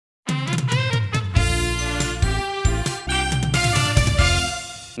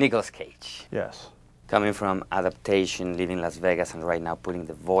Nicolas Cage. Yes. Coming from adaptation, living in Las Vegas, and right now putting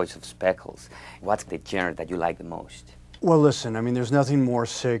the voice of Speckles, what's the genre that you like the most? Well, listen, I mean, there's nothing more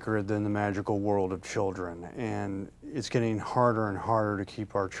sacred than the magical world of children, and it's getting harder and harder to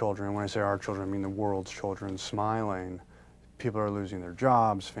keep our children, and when I say our children, I mean the world's children, smiling. People are losing their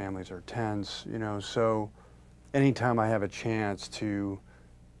jobs, families are tense, you know, so anytime I have a chance to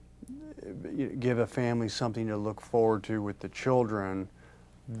give a family something to look forward to with the children,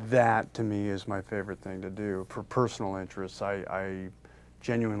 that to me is my favorite thing to do. For personal interests, I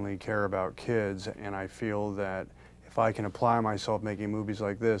genuinely care about kids, and I feel that if I can apply myself making movies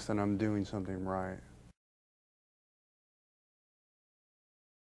like this, then I'm doing something right.